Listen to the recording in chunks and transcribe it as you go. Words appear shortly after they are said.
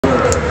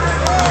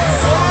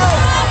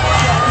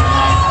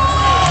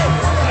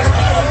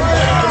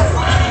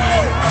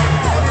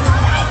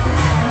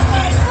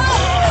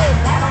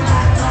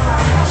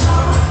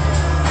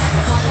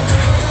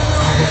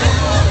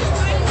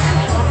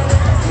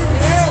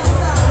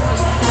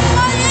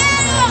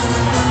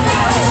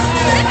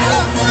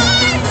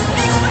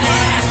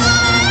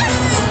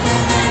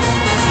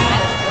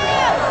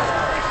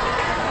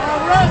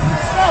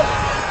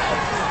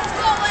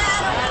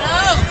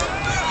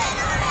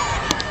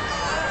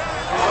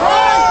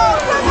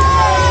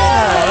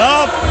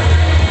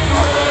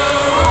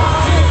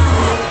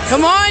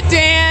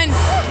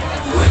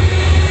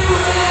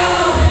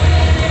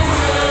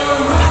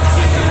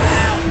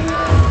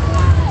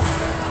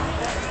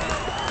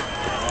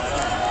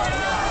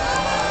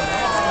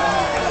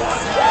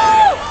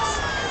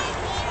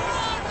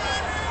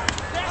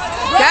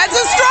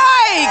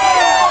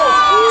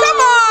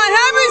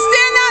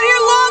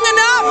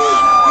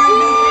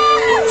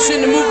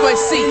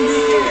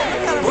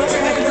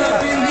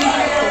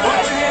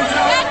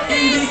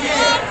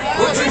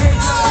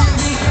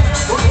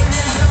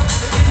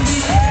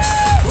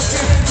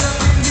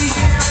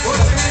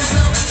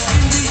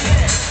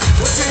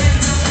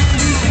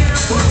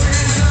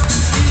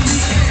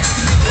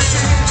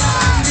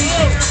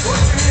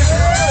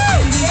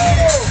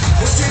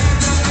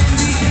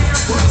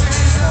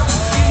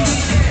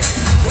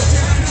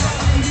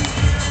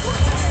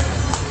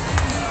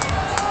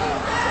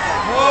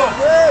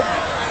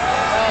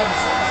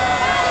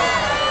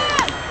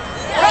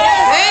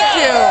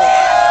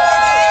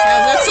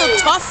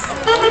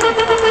Come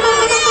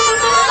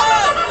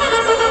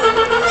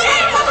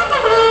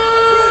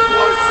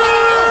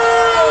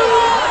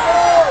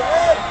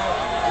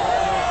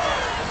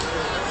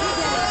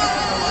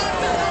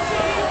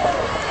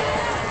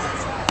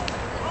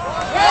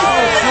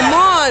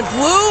on,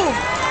 Blue.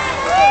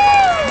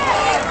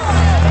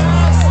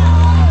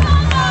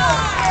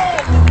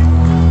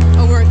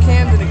 Oh, we're in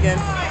Camden again.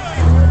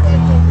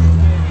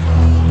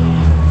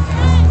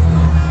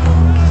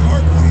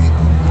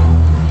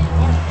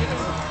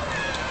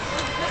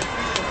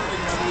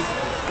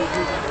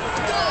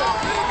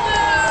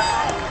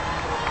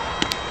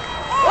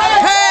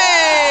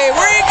 Hey,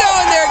 where you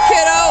going there,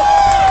 kiddo?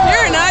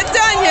 You're not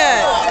done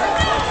yet.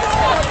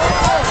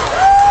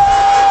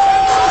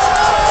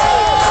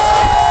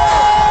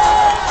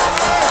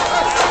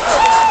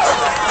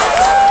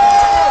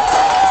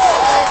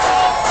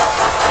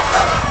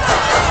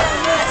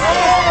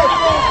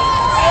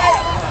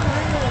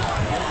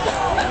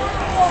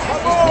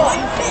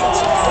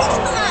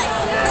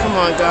 Come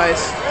on,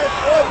 guys.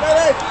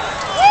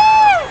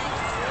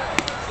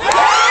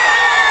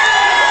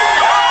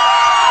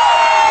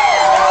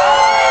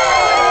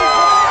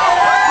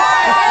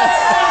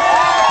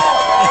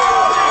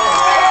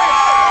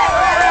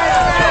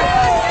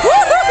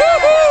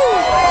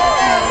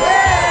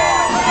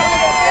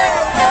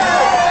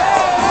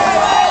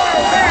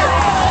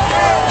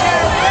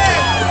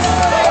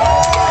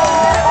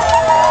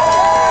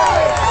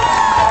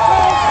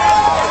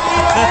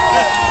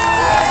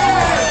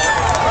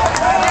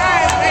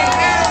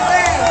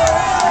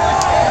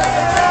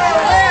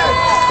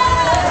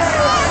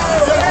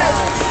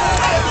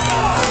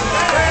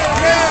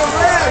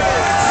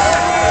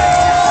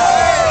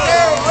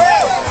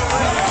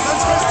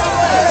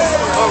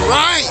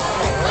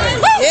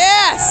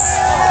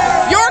 Yes!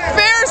 York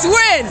Bears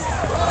win!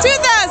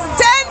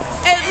 2010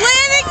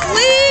 Atlantic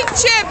League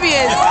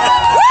champions!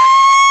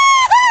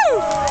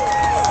 Woo!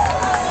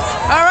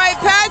 All right,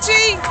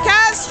 Patchy,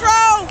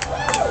 Castro,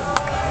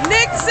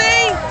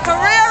 Nixie,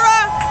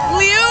 Herrera,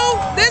 Liu,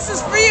 this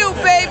is for you,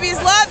 babies.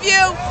 Love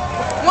you.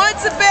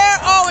 Once a bear,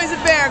 always a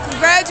bear.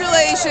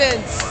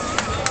 Congratulations.